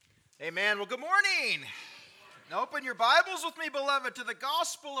Amen. Well, good morning. Open your Bibles with me, beloved, to the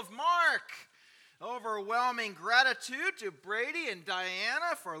Gospel of Mark. Overwhelming gratitude to Brady and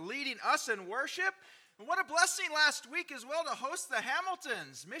Diana for leading us in worship. And what a blessing last week as well to host the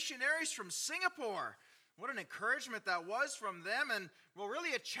Hamiltons, missionaries from Singapore. What an encouragement that was from them, and well,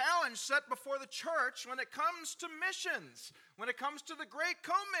 really a challenge set before the church when it comes to missions, when it comes to the Great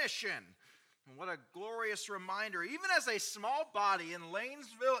Commission. And what a glorious reminder, even as a small body in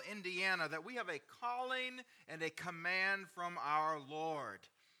Lanesville, Indiana, that we have a calling and a command from our Lord.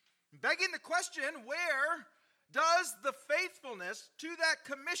 Begging the question, where does the faithfulness to that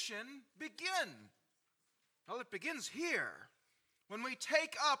commission begin? Well, it begins here, when we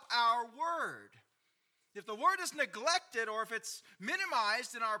take up our word. If the word is neglected or if it's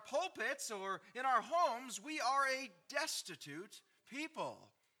minimized in our pulpits or in our homes, we are a destitute people.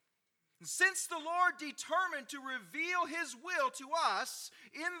 Since the Lord determined to reveal His will to us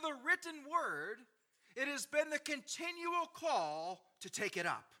in the written word, it has been the continual call to take it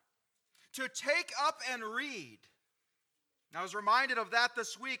up, to take up and read. I was reminded of that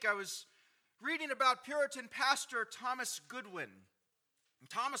this week. I was reading about Puritan pastor Thomas Goodwin. And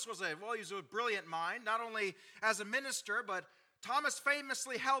Thomas was he was a brilliant mind, not only as a minister, but Thomas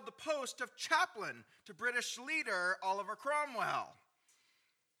famously held the post of chaplain to British leader Oliver Cromwell.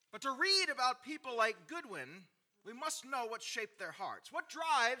 But to read about people like Goodwin, we must know what shaped their hearts. What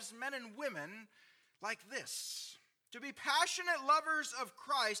drives men and women like this? To be passionate lovers of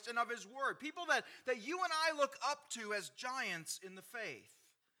Christ and of His Word. People that you and I look up to as giants in the faith.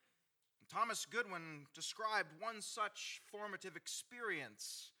 And Thomas Goodwin described one such formative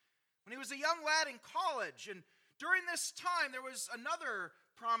experience when he was a young lad in college. And during this time, there was another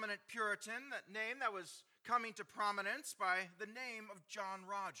prominent Puritan name that was coming to prominence by the name of John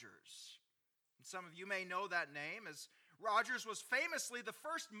Rogers. And some of you may know that name, as Rogers was famously the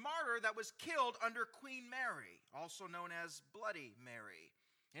first martyr that was killed under Queen Mary, also known as Bloody Mary.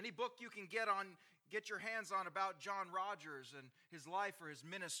 Any book you can get your hands on about John Rogers and his life or his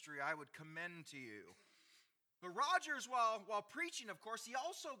ministry, I would commend to you. But Rogers, while preaching, of course, he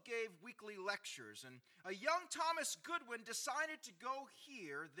also gave weekly lectures, and a young Thomas Goodwin decided to go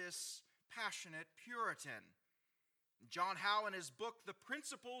hear this passionate Puritan. John Howe, in his book, The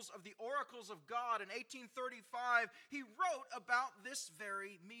Principles of the Oracles of God, in 1835, he wrote about this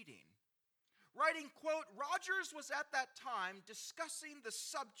very meeting. Writing, quote, "Rogers was at that time discussing the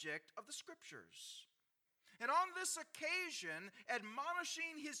subject of the Scriptures, and on this occasion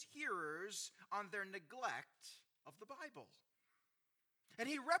admonishing his hearers on their neglect of the Bible. And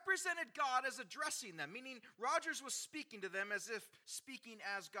he represented God as addressing them," meaning Rogers was speaking to them as if speaking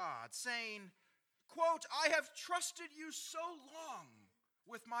as God, saying, quote, "I have trusted you so long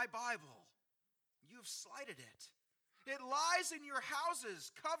with my Bible. You have slighted it. It lies in your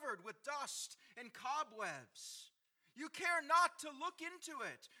houses covered with dust and cobwebs. You care not to look into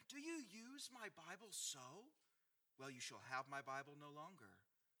it. Do you use my Bible so? Well, you shall have my Bible no longer."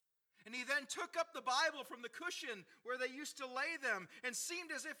 And he then took up the Bible from the cushion where they used to lay them and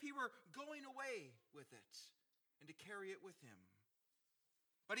seemed as if he were going away with it and to carry it with him.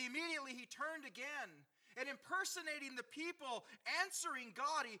 But immediately he turned again, and impersonating the people, answering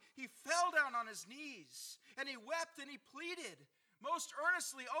God, he fell down on his knees, and he wept and he pleaded most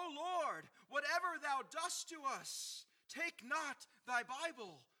earnestly, "O Lord, whatever thou dost to us, take not thy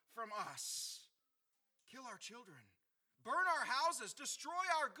Bible from us. Kill our children. Burn our houses, destroy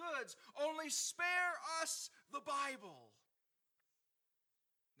our goods, only spare us the Bible."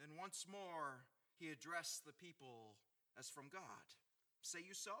 Then once more he addressed the people as from God. "Say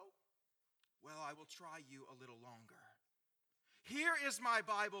you so? Well, I will try you a little longer. Here is my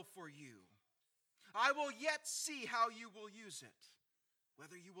Bible for you. I will yet see how you will use it,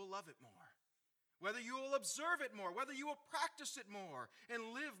 whether you will love it more, whether you will observe it more, whether you will practice it more,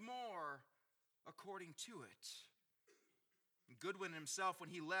 and live more according to it." Goodwin himself, when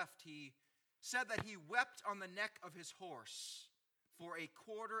he left, he said that he wept on the neck of his horse for a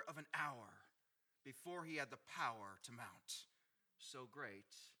quarter of an hour before he had the power to mount. So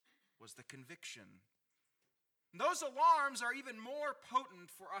great was the conviction. And those alarms are even more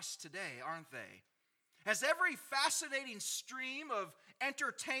potent for us today, aren't they? As every fascinating stream of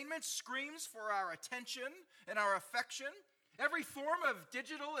entertainment screams for our attention and our affection, every form of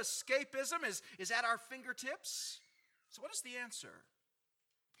digital escapism is at our fingertips. So what is the answer?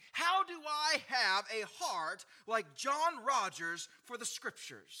 How do I have a heart like John Rogers for the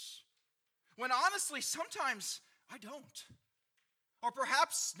Scriptures, when honestly sometimes I don't, or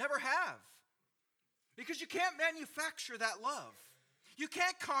perhaps never have? Because you can't manufacture that love. You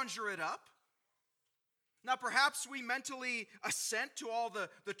can't conjure it up. Now, perhaps we mentally assent to all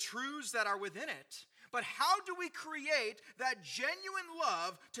the truths that are within it, but how do we create that genuine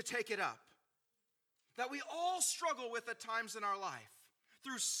love to take it up? That we all struggle with at times in our life,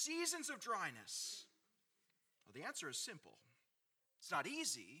 through seasons of dryness. Well, the answer is simple. It's not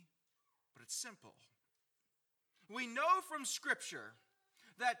easy, but it's simple. We know from Scripture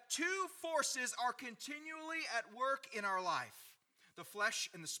that two forces are continually at work in our life: the flesh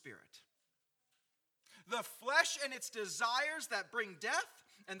and the spirit. The flesh and its desires that bring death,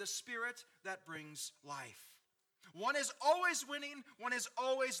 and the spirit that brings life. One is always winning, one is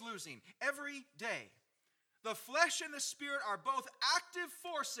always losing, every day. The flesh and the spirit are both active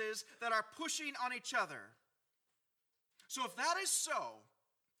forces that are pushing on each other. So if that is so,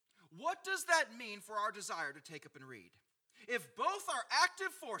 what does that mean for our desire to take up and read? If both are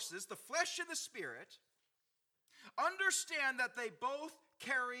active forces, the flesh and the spirit, understand that they both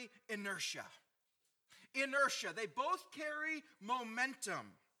carry inertia. They both carry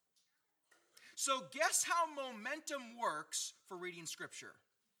momentum. So guess how momentum works for reading Scripture?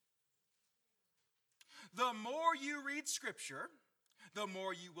 The more you read Scripture, the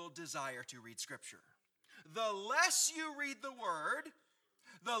more you will desire to read Scripture. The less you read the Word,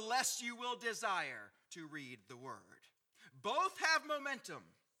 the less you will desire to read the Word. Both have momentum.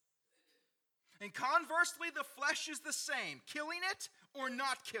 And conversely, the flesh is the same, killing it or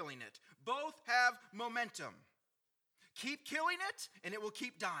not killing it. Both have momentum. Keep killing it, and it will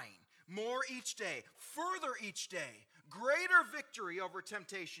keep dying. More each day, further each day, greater victory over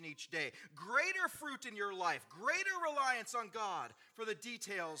temptation each day, greater fruit in your life, greater reliance on God for the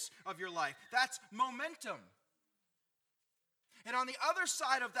details of your life. That's momentum. And on the other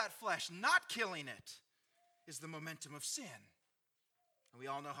side of that flesh, not killing it, is the momentum of sin. And we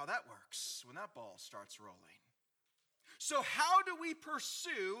all know how that works when that ball starts rolling. So how do we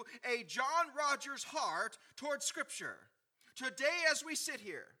pursue a John Rogers heart towards Scripture? Today as we sit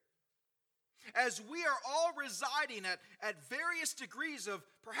here, as we are all residing at various degrees of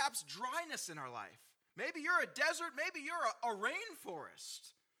perhaps dryness in our life. Maybe you're a desert, maybe you're a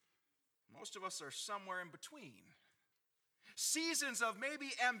rainforest. Most of us are somewhere in between. Seasons of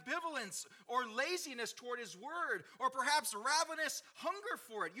maybe ambivalence or laziness toward His Word, or perhaps ravenous hunger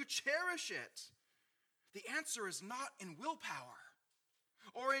for it. You cherish it. The answer is not in willpower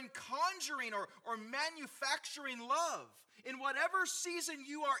or in conjuring or manufacturing love. In whatever season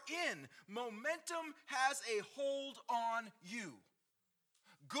you are in, momentum has a hold on you,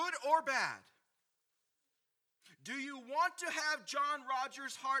 good or bad. Do you want to have John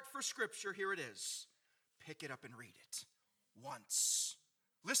Rogers' heart for Scripture? Here it is. Pick it up and read it once.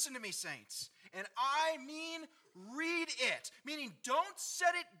 Listen to me, saints. And I mean read it, meaning don't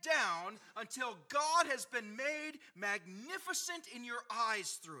set it down until God has been made magnificent in your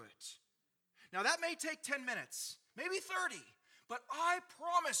eyes through it. Now that may take 10 minutes, maybe 30, but I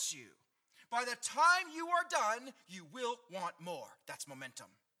promise you, by the time you are done, you will want more. That's momentum.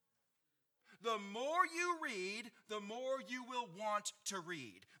 The more you read, the more you will want to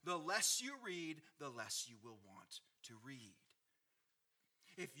read. The less you read, the less you will want to read.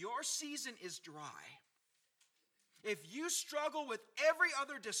 If your season is dry, if you struggle with every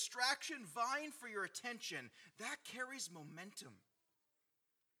other distraction vying for your attention, that carries momentum.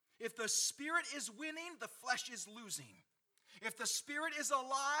 If the spirit is winning, the flesh is losing. If the spirit is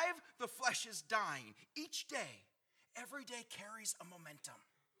alive, the flesh is dying. Each day, every day carries a momentum.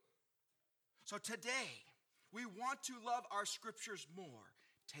 So today, we want to love our Scriptures more.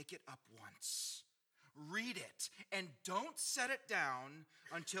 Take it up once. Read it, and don't set it down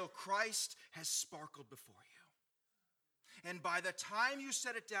until Christ has sparkled before you. And by the time you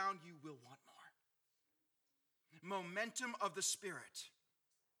set it down, you will want more. Momentum of the Spirit.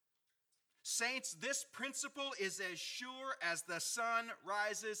 Saints, this principle is as sure as the sun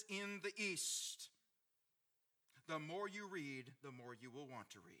rises in the east. The more you read, the more you will want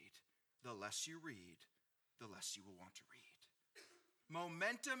to read. The less you read, the less you will want to read.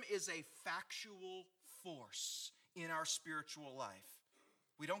 Momentum is a factual force in our spiritual life.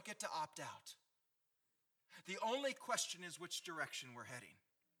 We don't get to opt out. The only question is which direction we're heading.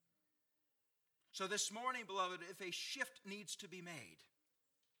 So this morning, beloved, if a shift needs to be made,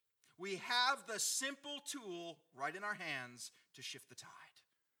 we have the simple tool right in our hands to shift the tide.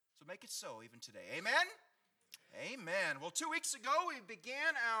 So make it so even today. Amen? Amen. Well, 2 weeks ago, we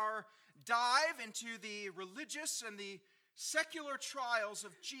began our dive into the religious and the secular trials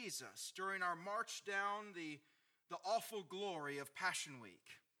of Jesus during our march down the awful glory of Passion Week,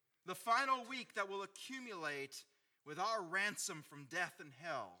 the final week that will accumulate with our ransom from death and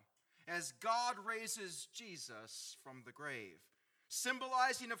hell as God raises Jesus from the grave,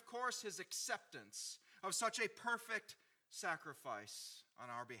 symbolizing, of course, His acceptance of such a perfect sacrifice on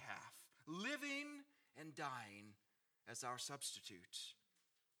our behalf, living and dying as our substitute.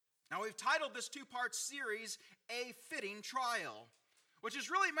 Now, we've titled this two-part series, A Fitting Trial, which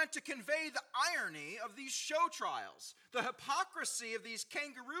is really meant to convey the irony of these show trials, the hypocrisy of these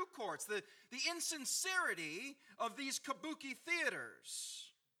kangaroo courts, the insincerity of these kabuki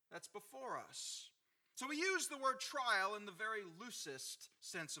theaters that's before us. So we use the word trial in the very loosest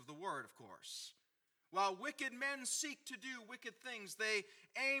sense of the word, of course. While wicked men seek to do wicked things, they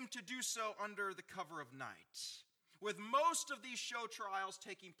aim to do so under the cover of night, with most of these show trials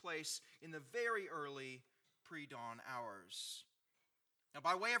taking place in the very early pre-dawn hours. Now,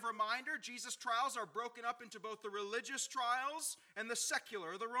 by way of reminder, Jesus' trials are broken up into both the religious trials and the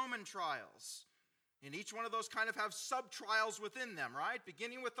secular, the Roman trials. And each one of those kind of have sub-trials within them, right?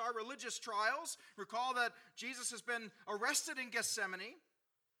 Beginning with our religious trials, recall that Jesus has been arrested in Gethsemane,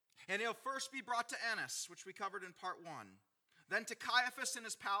 and he'll first be brought to Annas, which we covered in part 1. Then to Caiaphas in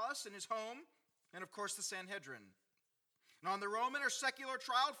his palace, in his home, and of course the Sanhedrin. Now on the Roman or secular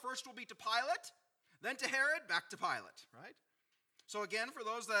trial, first will be to Pilate, then to Herod, back to Pilate, right? So again, for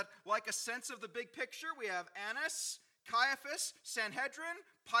those that like a sense of the big picture, we have Annas, Caiaphas, Sanhedrin,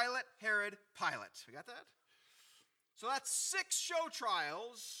 Pilate, Herod, Pilate. We got that? So that's 6 show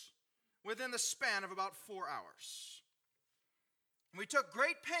trials within the span of about 4 hours. And we took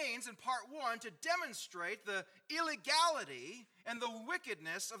great pains in part 1 to demonstrate the illegality and the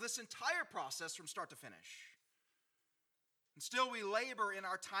wickedness of this entire process from start to finish. And still we labor in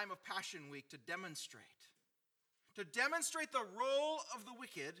our time of Passion Week to demonstrate the role of the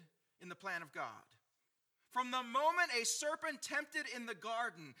wicked in the plan of God. From the moment a serpent tempted in the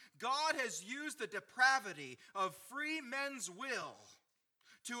garden, God has used the depravity of free men's will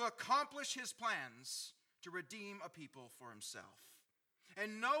to accomplish his plans to redeem a people for himself.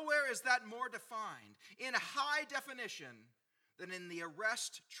 And nowhere is that more defined in high definition than in the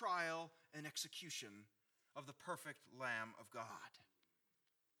arrest, trial, and execution of the perfect Lamb of God.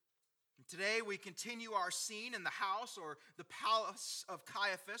 Today we continue our scene in the house or the palace of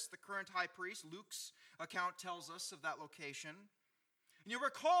Caiaphas, the current high priest. Luke's account tells us of that location. And you'll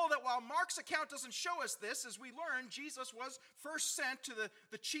recall that while Mark's account doesn't show us this, as we learn, Jesus was first sent to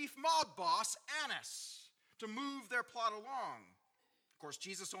the chief mob boss, Annas, to move their plot along. Of course,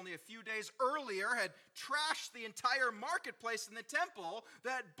 Jesus only a few days earlier had trashed the entire marketplace in the temple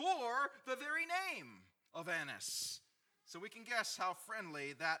that bore the very name of Annas. So we can guess how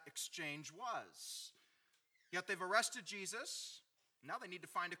friendly that exchange was. Yet they've arrested Jesus. Now they need to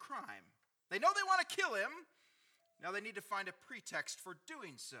find a crime. They know they want to kill him. Now they need to find a pretext for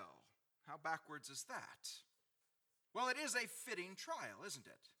doing so. How backwards is that? Well, it is a fitting trial, isn't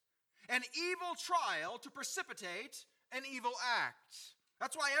it? An evil trial to precipitate an evil act.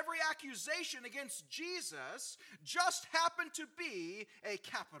 That's why every accusation against Jesus just happened to be a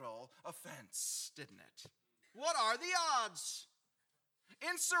capital offense, didn't it? What are the odds?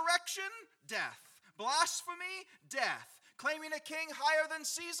 Insurrection? Death. Blasphemy? Death. Claiming a king higher than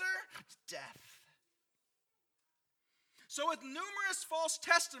Caesar? Death. So with numerous false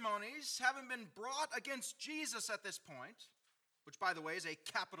testimonies having been brought against Jesus at this point, which by the way is a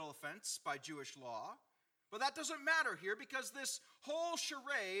capital offense by Jewish law, but that doesn't matter here because this whole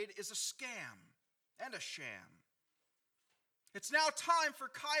charade is a scam and a sham. It's now time for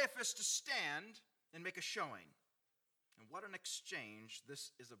Caiaphas to stand and make a showing. And what an exchange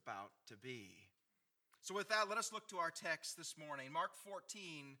this is about to be. So with that, let us look to our text this morning. Mark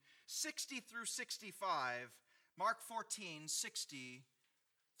 14, 60 through 65. Mark 14, 60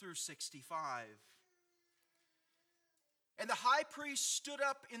 through 65. And the high priest stood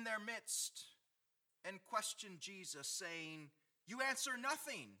up in their midst and questioned Jesus, saying, "You answer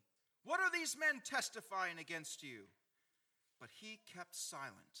nothing. What are these men testifying against you?" But he kept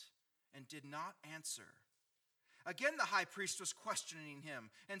silent and did not answer. Again the high priest was questioning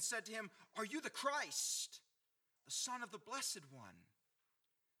him and said to him, "Are you the Christ, the Son of the Blessed One?"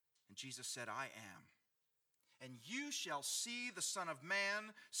 And Jesus said, "I am. And you shall see the Son of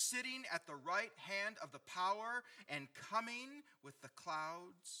Man sitting at the right hand of the power and coming with the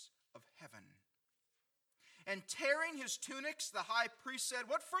clouds of heaven." And tearing his tunics, the high priest said,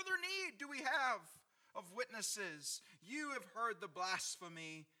 "What further need do we have of witnesses? You have heard the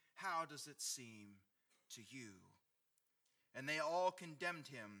blasphemy. How does it seem to you?" And they all condemned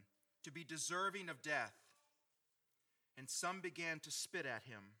him to be deserving of death. And some began to spit at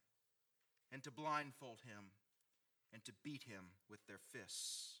him and to blindfold him and to beat him with their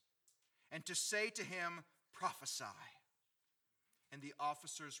fists and to say to him, "Prophesy." And the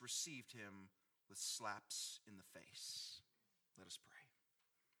officers received him with slaps in the face. Let us pray.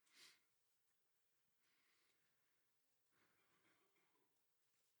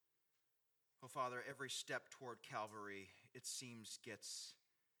 Father, every step toward Calvary, it seems, gets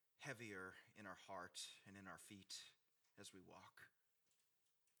heavier in our heart and in our feet as we walk.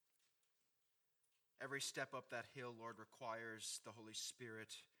 Every step up that hill, Lord, requires the Holy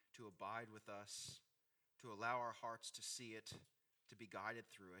Spirit to abide with us, to allow our hearts to see it, to be guided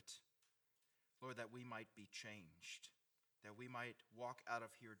through it. Lord, that we might be changed, that we might walk out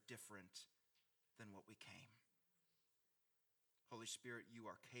of here different than what we came. Holy Spirit, you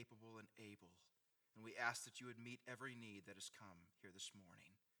are capable and able, and we ask that you would meet every need that has come here this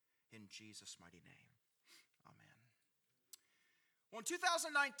morning. In Jesus' mighty name, amen. Well, in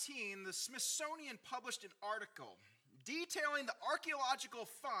 2019, the Smithsonian published an article detailing the archaeological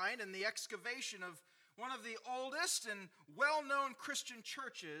find and the excavation of one of the oldest and well-known Christian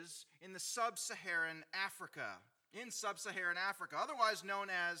churches in sub-Saharan Africa, otherwise known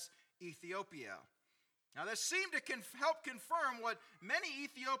as Ethiopia. Now, this seemed to help confirm what many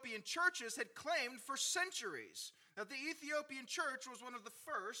Ethiopian churches had claimed for centuries, that the Ethiopian church was one of the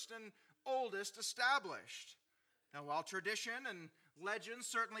first and oldest established. Now, while tradition and legend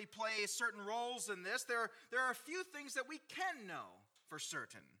certainly play certain roles in this, there are a few things that we can know for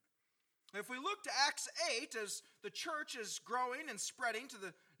certain. If we look to Acts 8, as the church is growing and spreading to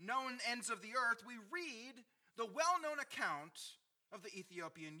the known ends of the earth, we read the well-known account of the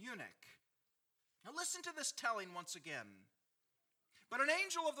Ethiopian eunuch. Now listen to this telling once again. But an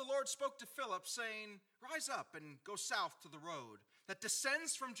angel of the Lord spoke to Philip, saying, "Rise up and go south to the road that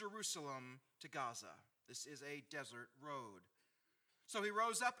descends from Jerusalem to Gaza. This is a desert road." So he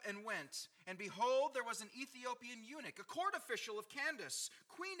rose up and went, and behold, there was an Ethiopian eunuch, a court official of Candace,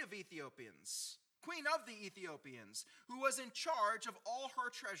 queen of the Ethiopians, who was in charge of all her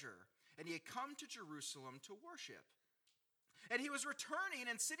treasure, and he had come to Jerusalem to worship. And he was returning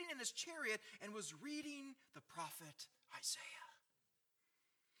and sitting in his chariot and was reading the prophet Isaiah.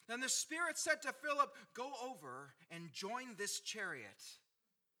 Then the Spirit said to Philip, "Go over and join this chariot."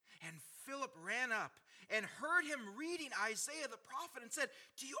 And Philip ran up and heard him reading Isaiah the prophet and said,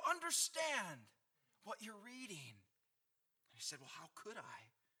 "Do you understand what you're reading?" And he said, "Well, how could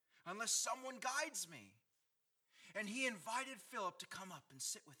I, unless someone guides me?" And he invited Philip to come up and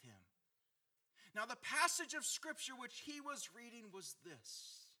sit with him. Now, the passage of Scripture which he was reading was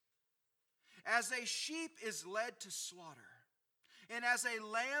this: "As a sheep is led to slaughter, and as a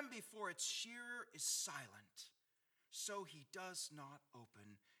lamb before its shearer is silent, so he does not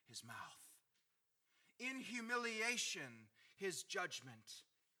open his mouth. In humiliation, his judgment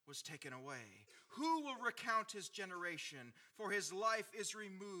was taken away. Who will recount his generation? For his life is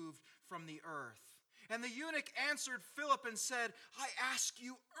removed from the earth." And the eunuch answered Philip and said, "I ask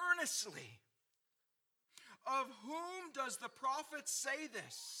you earnestly, of whom does the prophet say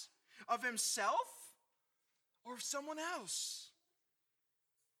this? Of himself or of someone else?"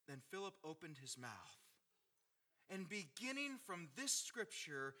 Then Philip opened his mouth, and beginning from this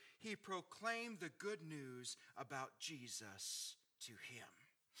scripture, he proclaimed the good news about Jesus to him.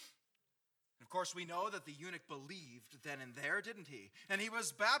 And of course, we know that the eunuch believed then and there, didn't he? And he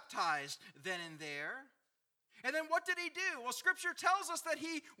was baptized then and there. And then what did he do? Well, Scripture tells us that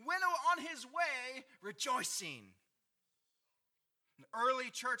he went on his way rejoicing. An early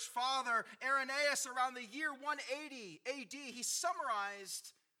church father, Irenaeus, around the year 180 AD, he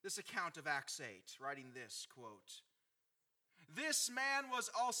summarized this account of Acts 8, writing this, quote, "This man was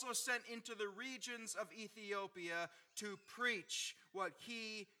also sent into the regions of Ethiopia to preach what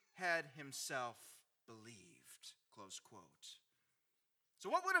he had himself believed," close quote. So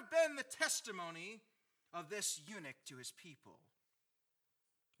what would have been the testimony of this eunuch to his people?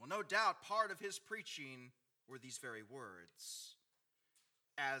 Well, no doubt part of his preaching were these very words: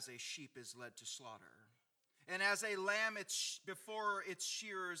 "As a sheep is led to slaughter, and as a lamb before its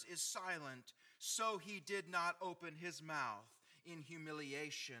shearers is silent, so he did not open his mouth. In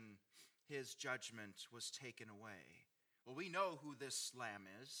humiliation, his judgment was taken away." Well, we know who this lamb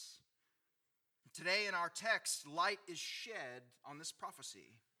is. Today in our text, light is shed on this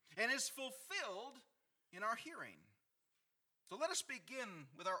prophecy and is fulfilled in our hearing. So let us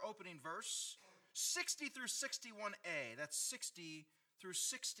begin with our opening verse, 60 through 61a. That's 60 through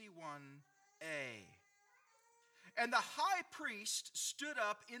 61a. "And the high priest stood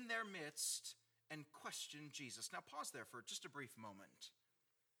up in their midst and questioned Jesus." Now pause there for just a brief moment.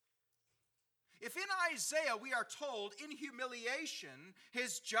 If in Isaiah we are told in humiliation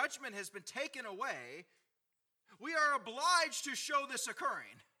his judgment has been taken away, we are obliged to show this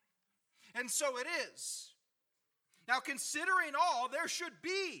occurring. And so it is. Now, considering all, there should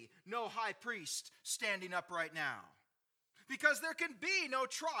be no high priest standing up right now, because there can be no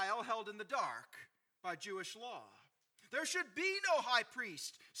trial held in the dark by Jewish law. There should be no high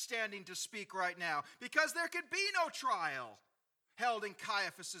priest standing to speak right now, because there could be no trial held in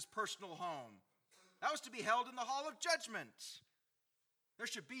Caiaphas' personal home. That was to be held in the hall of judgment. There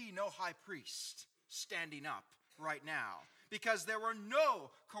should be no high priest standing up right now, because there were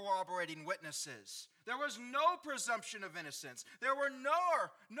no corroborating witnesses. There was no presumption of innocence. There were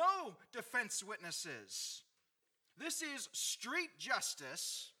no defense witnesses. This is street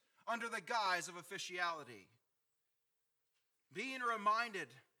justice under the guise of officiality. Being reminded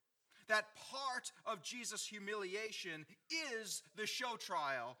that part of Jesus' humiliation is the show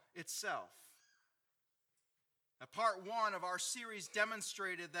trial itself. Now, part 1 of our series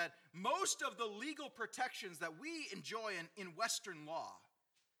demonstrated that most of the legal protections that we enjoy in Western law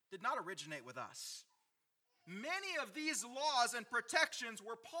did not originate with us. Many of these laws and protections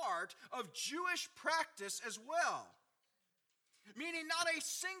were part of Jewish practice as well. Meaning not a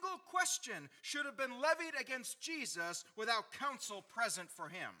single question should have been levied against Jesus without counsel present for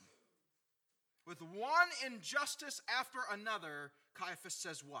him. With one injustice after another, Caiaphas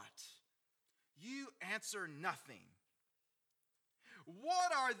says what? You answer nothing.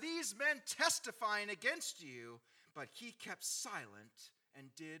 What are these men testifying against you? But he kept silent and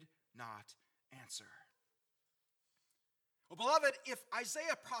did not answer. Well, beloved, if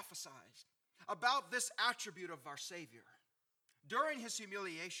Isaiah prophesied about this attribute of our Savior during his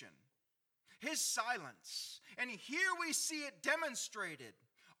humiliation, his silence, and here we see it demonstrated,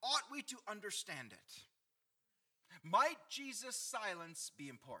 ought we to understand it? Might Jesus' silence be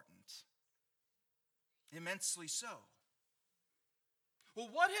important? Immensely so. Well,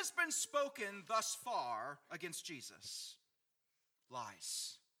 what has been spoken thus far against Jesus?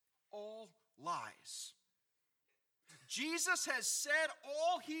 Lies. All lies. Jesus has said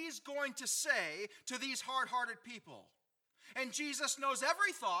all he's going to say to these hard-hearted people. And Jesus knows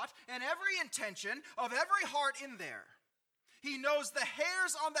every thought and every intention of every heart in there. He knows the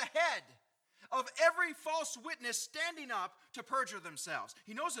hairs on the head of every false witness standing up to perjure themselves.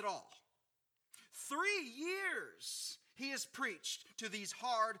 He knows it all. 3 years he has preached to these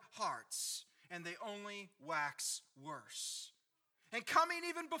hard hearts, and they only wax worse. And coming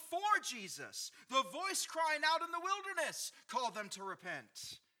even before Jesus, the voice crying out in the wilderness called them to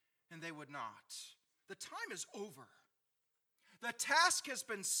repent, and they would not. The time is over. The task has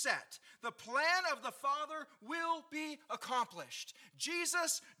been set. The plan of the Father will be accomplished.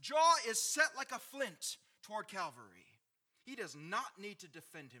 Jesus' jaw is set like a flint toward Calvary. He does not need to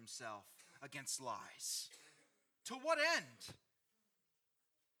defend himself against lies. To what end?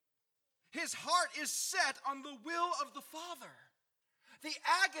 His heart is set on the will of the Father. The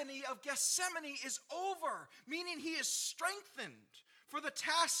agony of Gethsemane is over, meaning he is strengthened for the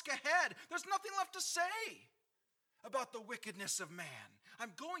task ahead. There's nothing left to say about the wickedness of man.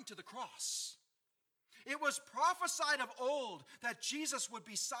 I'm going to the cross. It was prophesied of old that Jesus would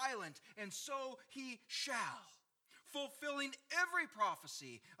be silent, and so he shall, fulfilling every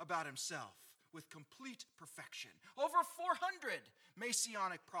prophecy about himself with complete perfection. Over 400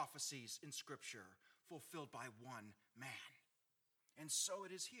 messianic prophecies in Scripture fulfilled by one man. And so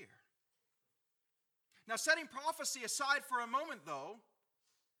it is here. Now, setting prophecy aside for a moment, though,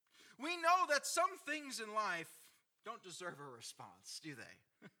 we know that some things in life don't deserve a response, do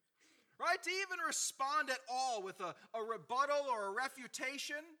they? Right? To even respond at all with a rebuttal or a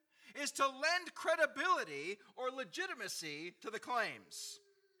refutation is to lend credibility or legitimacy to the claims.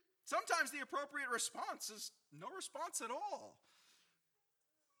 Sometimes the appropriate response is no response at all.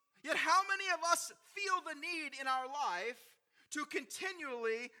 Yet how many of us feel the need in our life to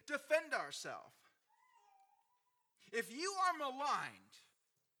continually defend ourselves? If you are maligned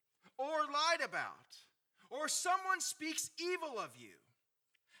or lied about, or someone speaks evil of you,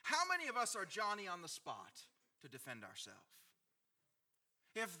 how many of us are Johnny on the spot to defend ourselves?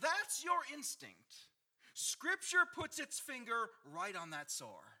 If that's your instinct, Scripture puts its finger right on that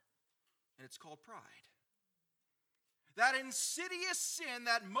sore, and it's called pride. That insidious sin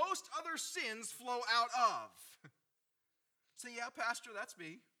that most other sins flow out of. Say, yeah, Pastor, that's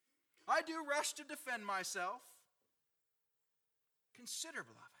me. I do rush to defend myself. Consider,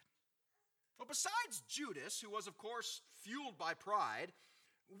 beloved. Well, besides Judas, who was, of course, fueled by pride,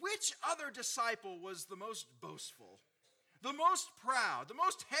 which other disciple was the most boastful, the most proud, the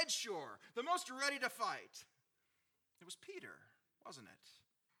most headsure, the most ready to fight? It was Peter, wasn't it?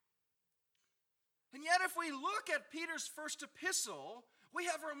 And yet, if we look at Peter's first epistle, we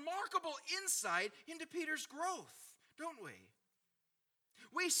have remarkable insight into Peter's growth, don't we?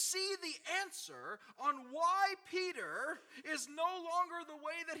 We see the answer on why Peter is no longer the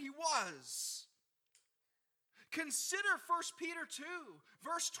way that he was. Consider 1 Peter 2,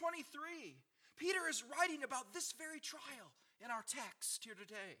 verse 23. Peter is writing about this very trial in our text here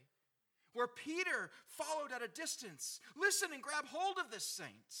today, where Peter followed at a distance. Listen and grab hold of this,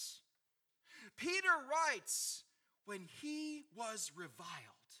 saints. Peter writes, when he was reviled,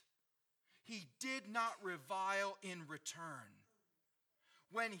 he did not revile in return.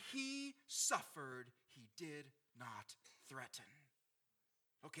 When he suffered, he did not threaten.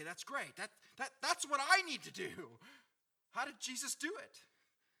 Okay, that's great. That's what I need to do. How did Jesus do it?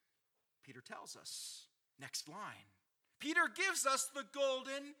 Peter tells us. Next line. Peter gives us the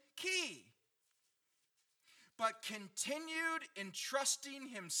golden key. But continued entrusting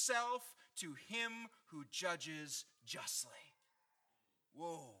himself to him who judges justly.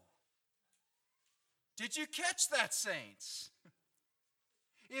 Whoa. Did you catch that, saints?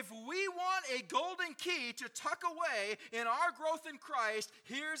 If we want a golden key to tuck away in our growth in Christ,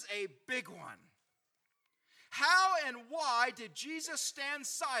 here's a big one. How and why did Jesus stand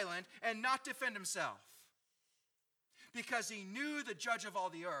silent and not defend himself? Because he knew the judge of all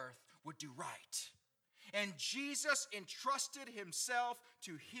the earth would do right. And Jesus entrusted himself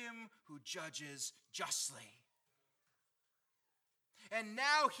to him who judges justly. And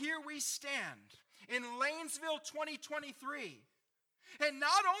now here we stand in Lanesville 2023. And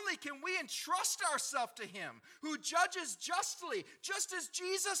not only can we entrust ourselves to him who judges justly, just as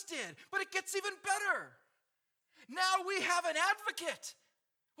Jesus did, but it gets even better. Now we have an advocate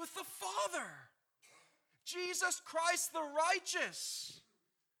with the Father, Jesus Christ the righteous.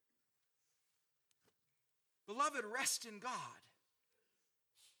 Beloved, rest in God.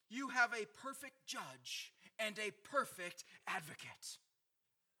 You have a perfect judge and a perfect advocate.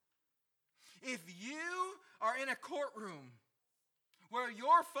 If you are in a courtroom where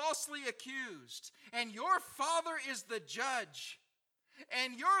you're falsely accused, and your father is the judge,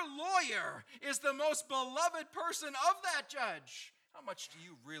 and your lawyer is the most beloved person of that judge, how much do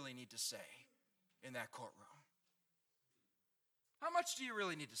you really need to say in that courtroom? How much do you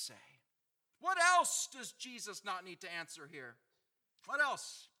really need to say? What else does Jesus not need to answer here? What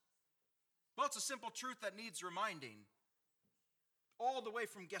else? Well, it's a simple truth that needs reminding. All the way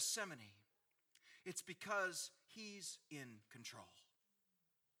from Gethsemane. It's because he's in control.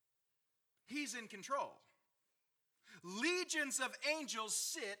 He's in control. Legions of angels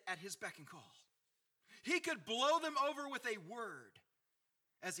sit at his beck and call. He could blow them over with a word,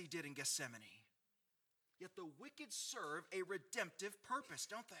 as he did in Gethsemane. Yet the wicked serve a redemptive purpose,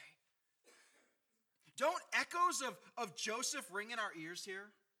 don't they? Don't echoes of Joseph ring in our ears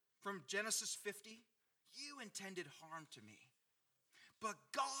here from Genesis 50? You intended harm to me, but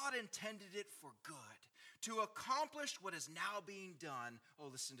God intended it for good, to accomplish what is now being done. Oh,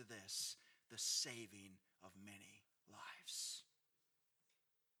 listen to this. The saving of many lives.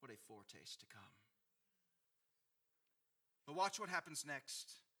 What a foretaste to come. But watch what happens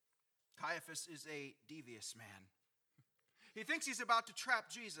next. Caiaphas is a devious man. He thinks he's about to trap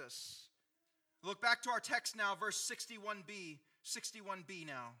Jesus. Look back to our text now, verse 61b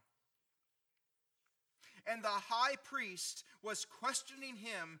now. And the high priest was questioning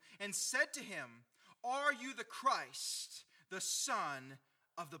him and said to him, "Are you the Christ, the Son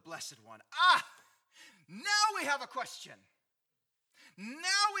of the Blessed One?" Now we have a question.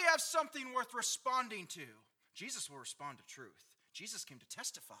 Now we have something worth responding to. Jesus will respond to truth. Jesus came to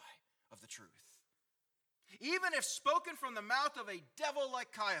testify of the truth. Even if spoken from the mouth of a devil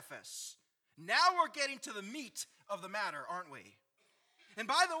like Caiaphas, now we're getting to the meat of the matter, aren't we? And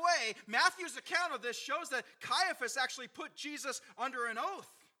by the way, Matthew's account of this shows that Caiaphas actually put Jesus under an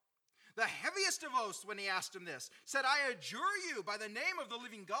oath. The heaviest of oaths when he asked him this, said, "I adjure you by the name of the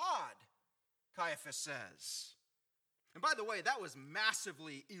living God," Caiaphas says. And by the way, that was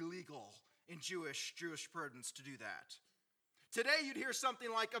massively illegal in Jewish jurisprudence to do that. Today you'd hear something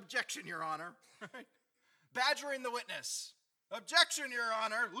like, "Objection, Your Honor," right? Badgering the witness. "Objection, Your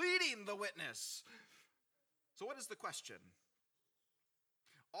Honor," leading the witness. So what is the question?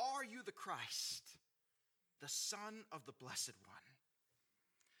 Are you the Christ, the Son of the Blessed One?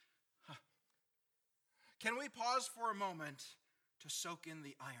 Can we pause for a moment to soak in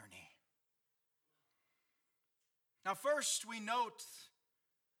the irony? Now, first, we note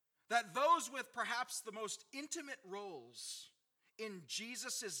that those with perhaps the most intimate roles in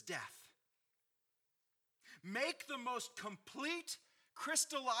Jesus' death make the most complete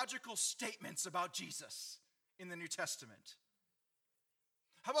Christological statements about Jesus in the New Testament.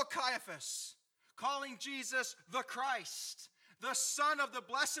 How about Caiaphas calling Jesus the Christ, the Son of the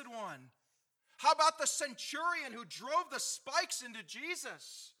Blessed One? How about the centurion who drove the spikes into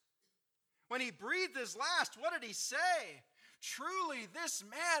Jesus? When he breathed his last, what did he say? "Truly, this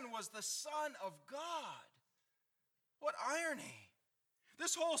man was the Son of God." What irony.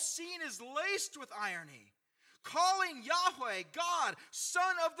 This whole scene is laced with irony, calling Yahweh, God,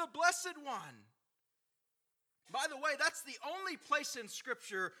 Son of the Blessed One. By the way, that's the only place in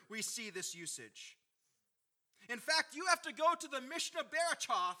Scripture we see this usage. In fact, you have to go to the Mishnah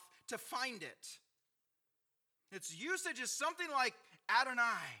Berachot to find it. Its usage is something like Adonai,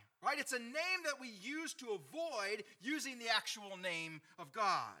 right? It's a name that we use to avoid using the actual name of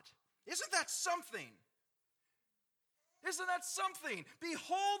God. Isn't that something? Isn't that something?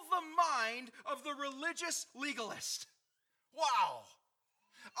 Behold the mind of the religious legalist. Wow.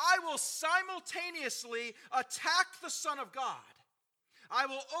 I will simultaneously attack the Son of God. I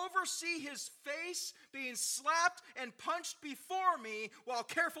will oversee his face being slapped and punched before me while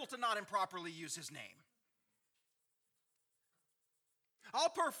careful to not improperly use his name. I'll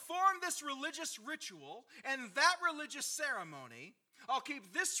perform this religious ritual and that religious ceremony. I'll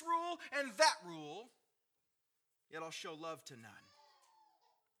keep this rule and that rule. Yet I'll show love to none,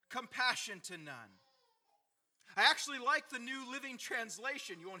 compassion to none. I actually like the New Living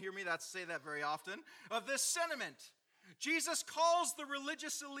Translation. You won't hear me say that very often, of this sentiment. Jesus calls the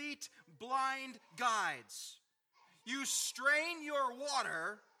religious elite blind guides. You strain your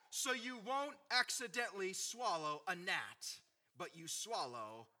water so you won't accidentally swallow a gnat, but you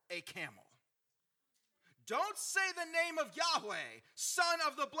swallow a camel. Don't say the name of Yahweh, Son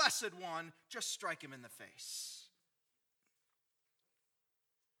of the Blessed One, just strike him in the face.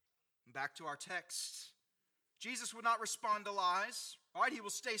 Back to our text. Jesus would not respond to lies. All right, he will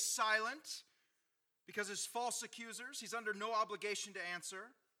stay silent because his false accusers, he's under no obligation to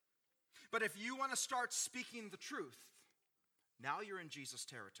answer. But if you want to start speaking the truth, now you're in Jesus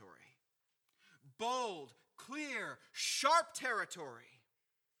territory. Bold, clear, sharp territory.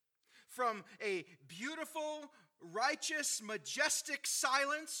 From a beautiful, righteous, majestic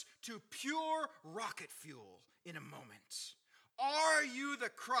silence to pure rocket fuel in a moment. Are you the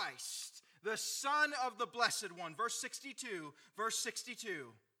Christ, the Son of the Blessed One? Verse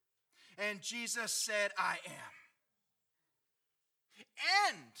 62. And Jesus said, I am.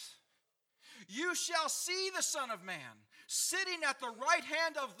 And you shall see the Son of Man sitting at the right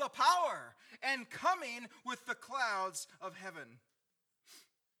hand of the power and coming with the clouds of heaven.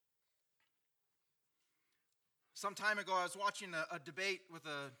 Some time ago, I was watching a debate with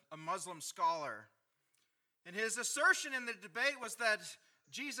a Muslim scholar. And his assertion in the debate was that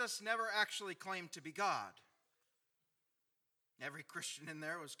Jesus never actually claimed to be God. Every Christian in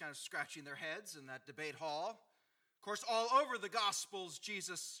there was kind of scratching their heads in that debate hall. Of course, all over the Gospels,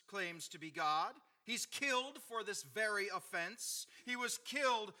 Jesus claims to be God. He's killed for this very offense. He was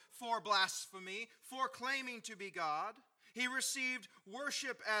killed for blasphemy, for claiming to be God. He received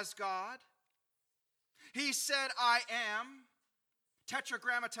worship as God. He said, I am,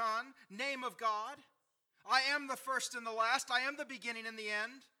 tetragrammaton, name of God. I am the first and the last. I am the beginning and the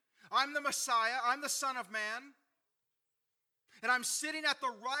end. I'm the Messiah. I'm the Son of Man. And I'm sitting at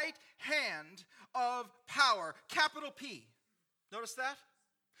the right hand of power. Capital P. Notice that?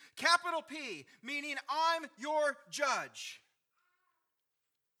 Capital P, meaning I'm your judge.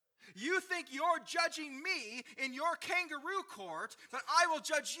 You think you're judging me in your kangaroo court, but I will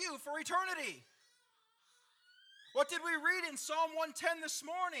judge you for eternity. What did we read in Psalm 110 this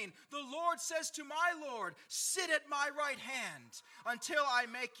morning? The Lord says to my Lord, sit at my right hand until I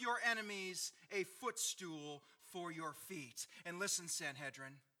make your enemies a footstool for your feet. And listen,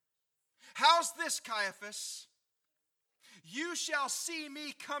 Sanhedrin. How's this, Caiaphas? You shall see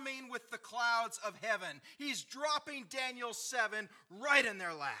me coming with the clouds of heaven. He's dropping Daniel 7 right in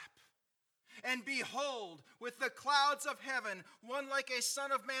their lap. And behold, with the clouds of heaven, one like a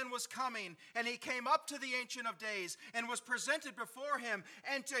son of man was coming, and he came up to the Ancient of Days, and was presented before him,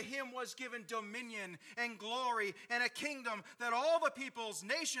 and to him was given dominion and glory and a kingdom, that all the peoples,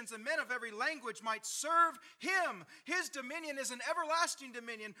 nations, and men of every language might serve him. His dominion is an everlasting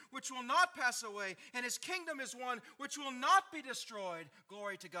dominion, which will not pass away, and his kingdom is one which will not be destroyed.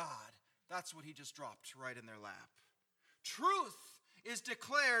 Glory to God. That's what he just dropped right in their lap. Truth is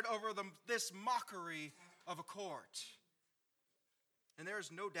declared over this mockery of a court. And there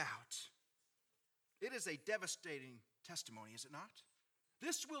is no doubt, it is a devastating testimony, is it not?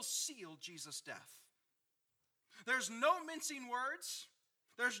 This will seal Jesus' death. There's no mincing words.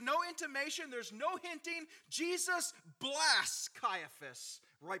 There's no intimation. There's no hinting. Jesus blasts Caiaphas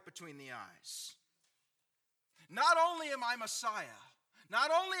right between the eyes. Not only am I Messiah,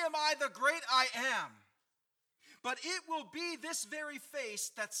 not only am I the great I am, but it will be this very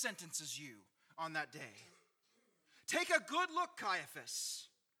face that sentences you on that day. Take a good look, Caiaphas,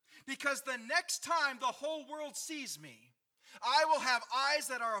 because the next time the whole world sees me, I will have eyes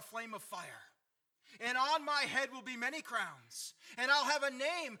that are a flame of fire, And on my head will be many crowns, and I'll have a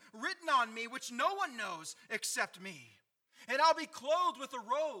name written on me which no one knows except me. And I'll be clothed with a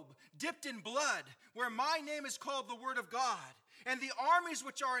robe dipped in blood, where my name is called the Word of God. And the armies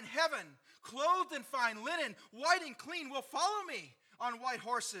which are in heaven, clothed in fine linen, white and clean, will follow me on white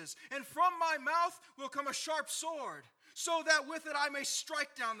horses. And from my mouth will come a sharp sword, so that with it I may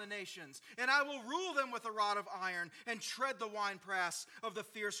strike down the nations. And I will rule them with a rod of iron, and tread the winepress of the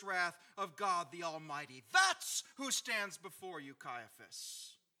fierce wrath of God the Almighty. That's who stands before you,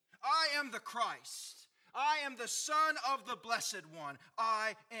 Caiaphas. I am the Christ. I am the Son of the Blessed One.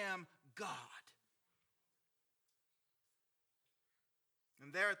 I am God.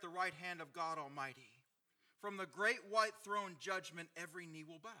 And there at the right hand of God Almighty, from the great white throne judgment, every knee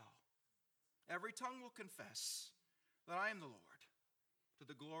will bow. Every tongue will confess that I am the Lord, to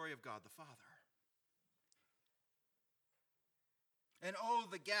the glory of God the Father. And oh,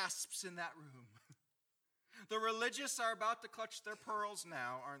 the gasps in that room. The religious are about to clutch their pearls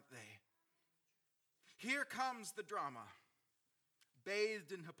now, aren't they? Here comes the drama,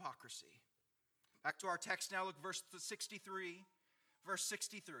 bathed in hypocrisy. Back to our text now, look verse 63. Verse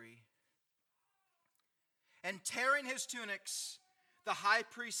 63. And tearing his tunics, the high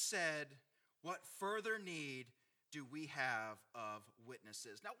priest said, "What further need do we have of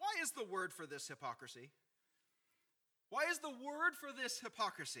witnesses?" Now, why is the word for this hypocrisy? Why is the word for this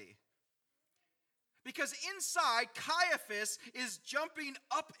hypocrisy? Because inside, Caiaphas is jumping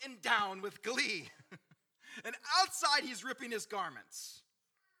up and down with glee. And outside, he's ripping his garments.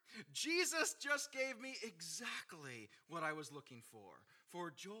 Jesus just gave me exactly what I was looking for.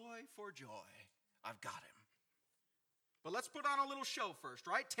 For joy, I've got him. But let's put on a little show first,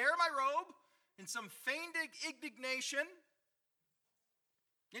 right? Tear my robe in some feigned indignation.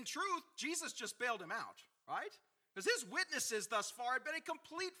 In truth, Jesus just bailed him out, right? Because his witnesses thus far had been a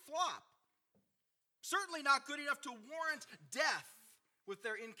complete flop. Certainly not good enough to warrant death with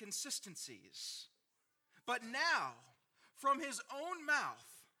their inconsistencies. But now, from his own mouth,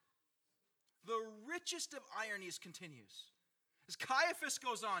 the richest of ironies continues. As Caiaphas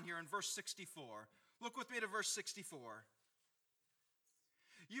goes on here in verse 64, look with me to verse 64.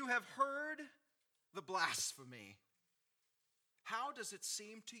 You have heard the blasphemy. How does it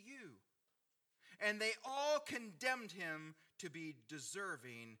seem to you? And they all condemned him to be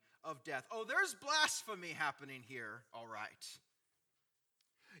deserving of death. Oh, there's blasphemy happening here, all right.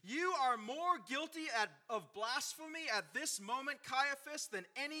 You are more guilty of blasphemy at this moment, Caiaphas, than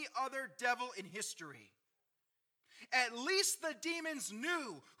any other devil in history. At least the demons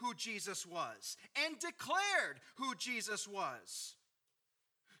knew who Jesus was and declared who Jesus was.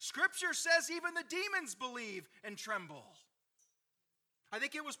 Scripture says even the demons believe and tremble. I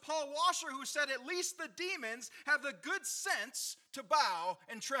think it was Paul Washer who said at least the demons have the good sense to bow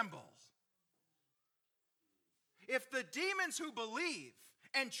and tremble. If the demons who believe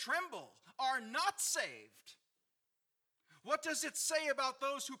and tremble are not saved, what does it say about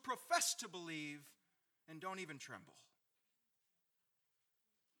those who profess to believe and don't even tremble?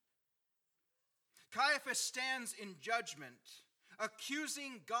 Caiaphas stands in judgment,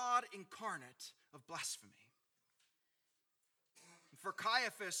 accusing God incarnate of blasphemy. For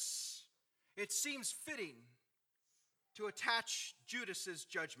Caiaphas, it seems fitting to attach Judas's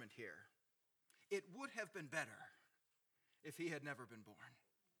judgment here. It would have been better if he had never been born.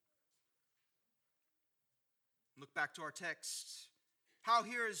 Look back to our text. How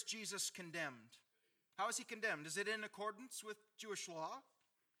here is Jesus condemned? How is he condemned? Is it in accordance with Jewish law?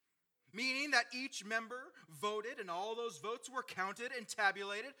 Meaning that each member voted and all those votes were counted and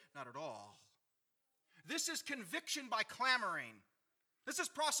tabulated? Not at all. This is conviction by clamoring. This is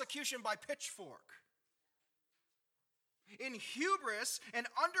prosecution by pitchfork. In hubris and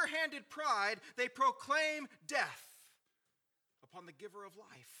underhanded pride, they proclaim death upon the giver of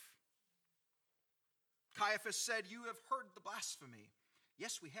life. Caiaphas said, "You have heard the blasphemy."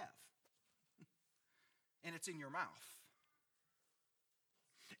 Yes, we have. And it's in your mouth.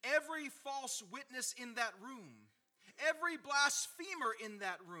 Every false witness in that room, every blasphemer in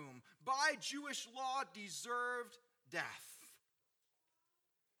that room, by Jewish law deserved death.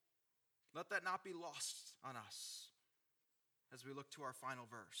 Let that not be lost on us as we look to our final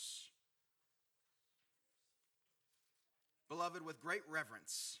verse. Beloved, with great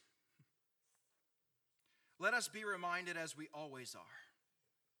reverence, let us be reminded, as we always are,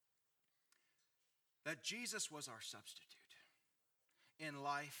 that Jesus was our substitute in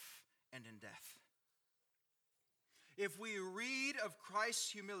life and in death. If we read of Christ's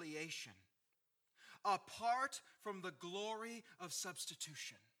humiliation apart from the glory of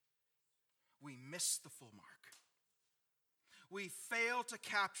substitution, we miss the full mark. We fail to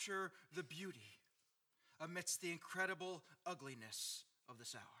capture the beauty amidst the incredible ugliness of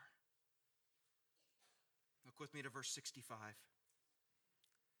this hour. Look with me to verse 65.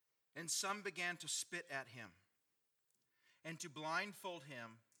 And some began to spit at him, and to blindfold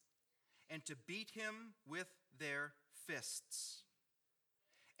him, and to beat him with their fists,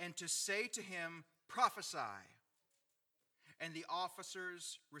 and to say to him, prophesy. And the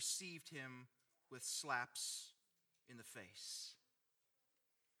officers received him with slaps in the face.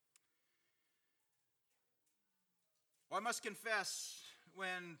 Well, I must confess,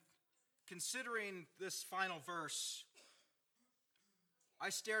 when considering this final verse, I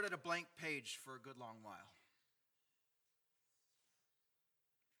stared at a blank page for a good long while.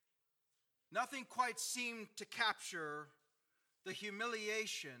 Nothing quite seemed to capture the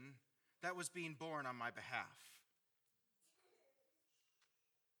humiliation that was being borne on my behalf.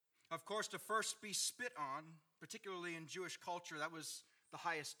 Of course, to first be spit on, particularly in Jewish culture, that was the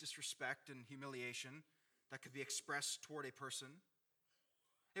highest disrespect and humiliation that could be expressed toward a person.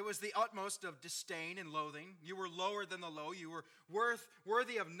 It was the utmost of disdain and loathing. You were lower than the low. You were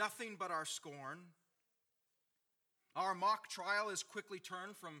worthy of nothing but our scorn. Our mock trial is quickly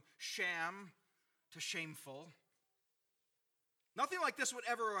turned from sham to shameful. Nothing like this would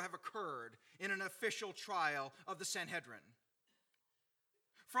ever have occurred in an official trial of the Sanhedrin.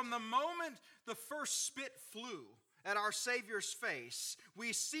 From the moment the first spit flew at our Savior's face,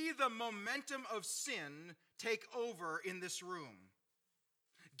 we see the momentum of sin take over in this room.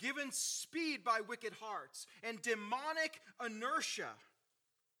 Given speed by wicked hearts and demonic inertia,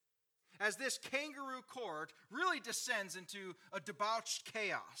 as this kangaroo court really descends into a debauched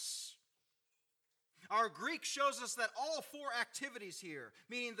chaos. Our Greek shows us that all four activities here,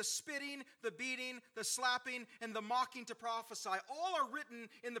 meaning the spitting, the beating, the slapping, and the mocking to prophesy, all are written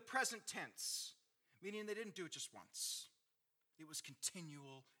in the present tense, meaning they didn't do it just once. It was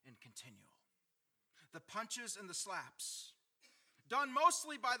continual and continual. The punches and the slaps, done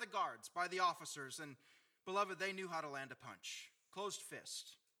mostly by the guards, by the officers, and beloved, they knew how to land a punch. Closed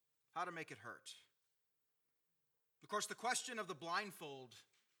fist, how to make it hurt. Of course, the question of the blindfold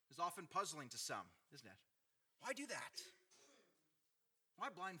is often puzzling to some, isn't it? Why do that? Why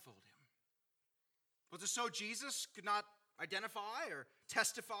blindfold him? Was it so Jesus could not identify or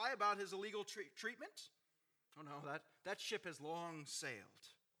testify about his illegal treatment? Oh no, that ship has long sailed.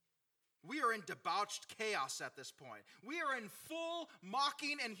 We are in debauched chaos at this point. We are in full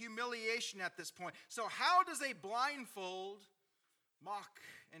mocking and humiliation at this point. So how does a blindfold mock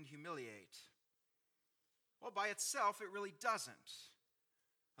and humiliate? Well, by itself, it really doesn't,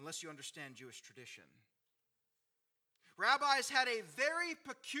 unless you understand Jewish tradition. Rabbis had a very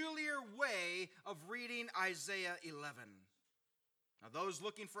peculiar way of reading Isaiah 11. Now, those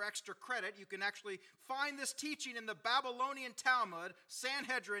looking for extra credit, you can actually find this teaching in the Babylonian Talmud,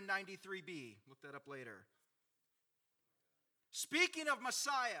 Sanhedrin 93b. Look that up later. Speaking of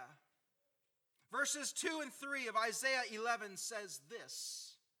Messiah, verses 2 and 3 of Isaiah 11 says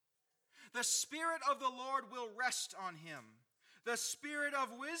this: "The Spirit of the Lord will rest on him, the Spirit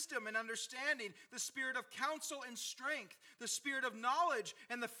of wisdom and understanding, the Spirit of counsel and strength, the Spirit of knowledge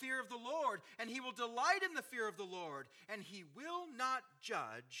and the fear of the Lord. And he will delight in the fear of the Lord, and he will not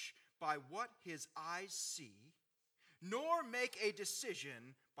judge by what his eyes see, nor make a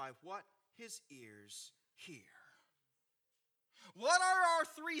decision by what his ears hear." What are our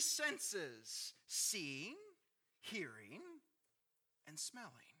three senses? Seeing, hearing, and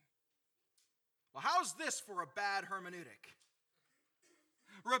smelling. Well, how's this for a bad hermeneutic?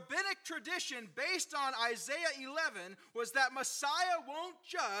 Rabbinic tradition based on Isaiah 11 was that Messiah won't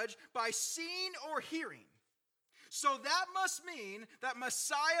judge by seeing or hearing. So that must mean that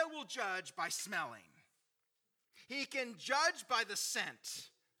Messiah will judge by smelling. He can judge by the scent.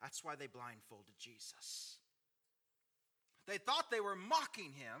 That's why they blindfolded Jesus. They thought they were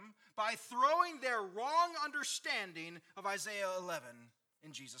mocking him by throwing their wrong understanding of Isaiah 11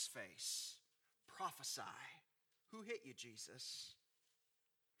 in Jesus' face. Prophesy. Who hit you, Jesus?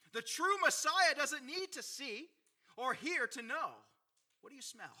 The true Messiah doesn't need to see or hear to know. What do you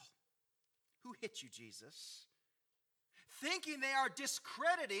smell? Who hit you, Jesus? Thinking they are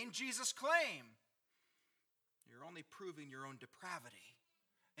discrediting Jesus' claim. You're only proving your own depravity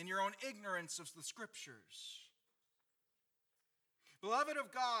and your own ignorance of the Scriptures. Beloved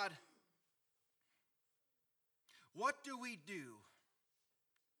of God, what do we do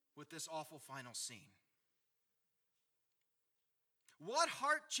with this awful final scene? What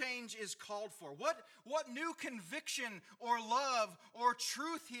heart change is called for? What new conviction or love or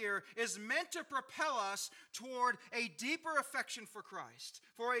truth here is meant to propel us toward a deeper affection for Christ,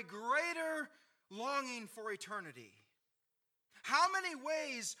 for a greater longing for eternity? How many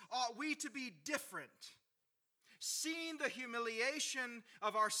ways ought we to be different seen the humiliation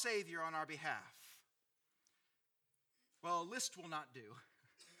of our Savior on our behalf. Well, a list will not do.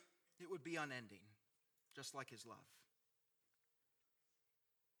 It would be unending, just like his love.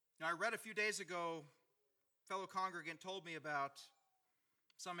 Now, I read a few days ago, a fellow congregant told me about,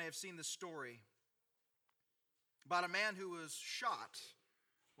 some may have seen this story, about a man who was shot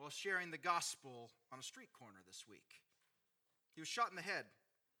while sharing the gospel on a street corner this week. He was shot in the head.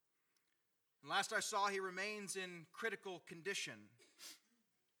 And last I saw, he remains in critical condition.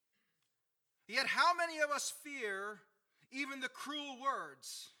 Yet how many of us fear even the cruel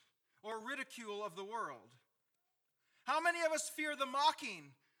words or ridicule of the world? How many of us fear the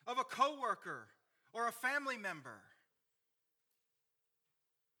mocking of a coworker or a family member?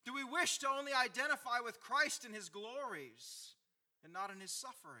 Do we wish to only identify with Christ in his glories and not in his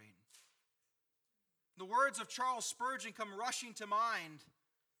suffering? The words of Charles Spurgeon come rushing to mind,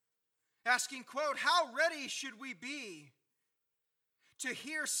 asking, quote, "How ready should we be to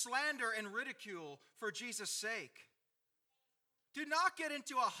hear slander and ridicule for Jesus' sake? Do not get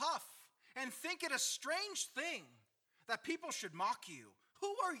into a huff and think it a strange thing that people should mock you.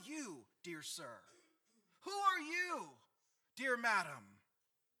 Who are you, dear sir? Who are you, dear madam?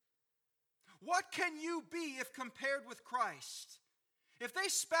 What can you be if compared with Christ? If they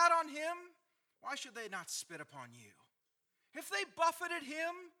spat on him, why should they not spit upon you? If they buffeted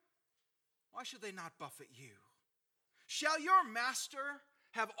him, why should they not buffet you? Shall your master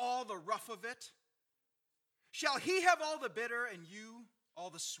have all the rough of it? Shall he have all the bitter and you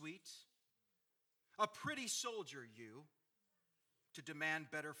all the sweet? A pretty soldier you, to demand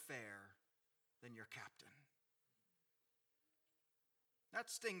better fare than your captain." That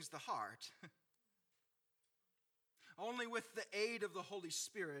stings the heart. Only with the aid of the Holy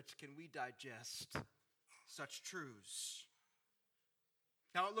Spirit can we digest such truths.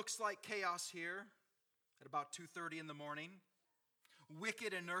 Now it looks like chaos here at about 2:30 in the morning.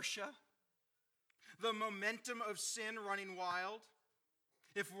 Wicked inertia. The momentum of sin running wild.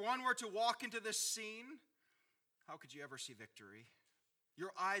 If one were to walk into this scene, how could you ever see victory?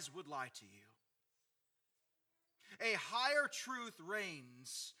 Your eyes would lie to you. A higher truth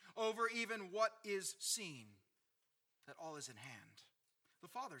reigns over even what is seen, that all is in hand, the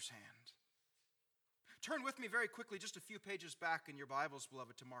Father's hand. Turn with me very quickly, just a few pages back in your Bibles,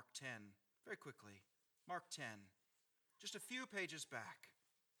 beloved, to Mark 10. Very quickly. Mark 10. Just a few pages back.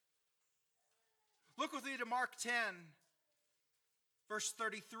 Look with me to Mark 10, verse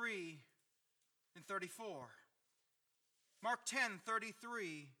 33 and 34. Mark 10,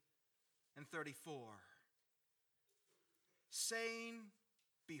 33 and 34. Saying,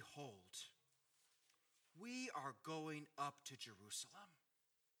 "Behold, we are going up to Jerusalem,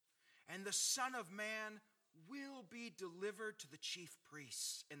 and the Son of Man will be delivered to the chief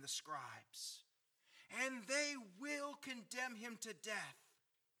priests and the scribes, and they will condemn him to death,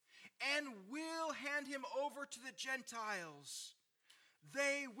 and will hand him over to the Gentiles.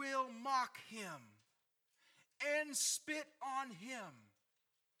 They will mock him and spit on him,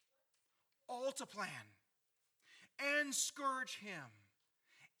 all to plan, and scourge him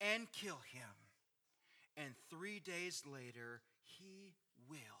and kill him. And 3 days later, he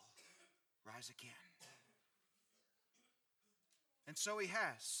will rise again." And so he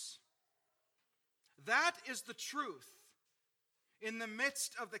has. That is the truth in the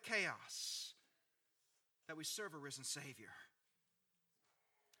midst of the chaos, that we serve a risen Savior.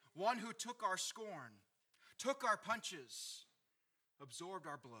 One who took our scorn, took our punches, absorbed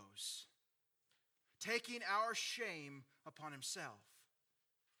our blows, taking our shame upon himself.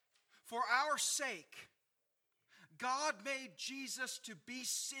 For our sake, God made Jesus to be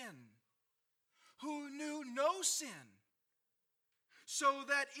sin, who knew no sin, so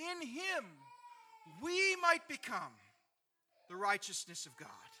that in him we might become the righteousness of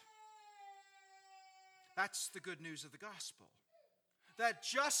God. That's the good news of the gospel, that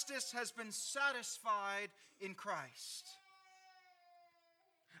justice has been satisfied in Christ.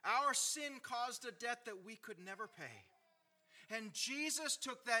 Our sin caused a debt that we could never pay. And Jesus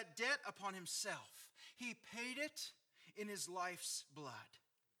took that debt upon himself. He paid it in his life's blood.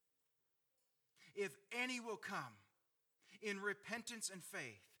 If any will come in repentance and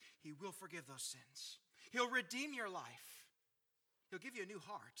faith, he will forgive those sins. He'll redeem your life. He'll give you a new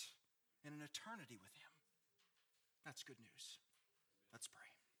heart and an eternity with him. That's good news. Let's pray.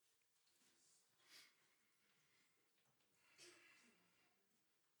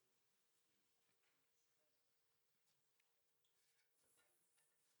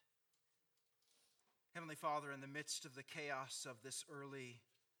 Heavenly Father, in the midst of the chaos of this early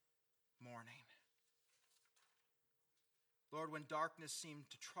morning, Lord, when darkness seemed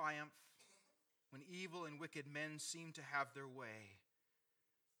to triumph, when evil and wicked men seem to have their way.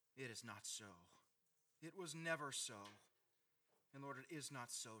 It is not so. It was never so. And Lord, it is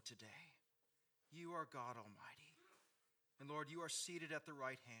not so today. You are God Almighty. And Lord, you are seated at the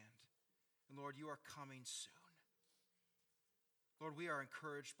right hand. And Lord, you are coming soon. Lord, we are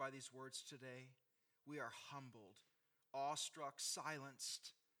encouraged by these words today. We are humbled, awestruck,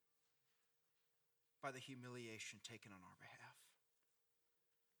 silenced by the humiliation taken on our behalf.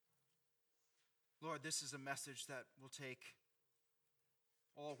 Lord, this is a message that will take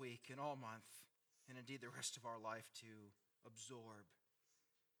all week and all month, and indeed the rest of our life to absorb.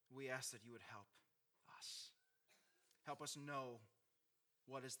 We ask that you would help us. Help us know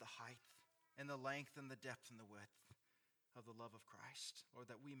what is the height and the length and the depth and the width of the love of Christ, Lord,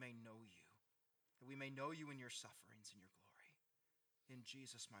 that we may know you, that we may know you in your sufferings and your glory. In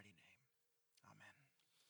Jesus' mighty name.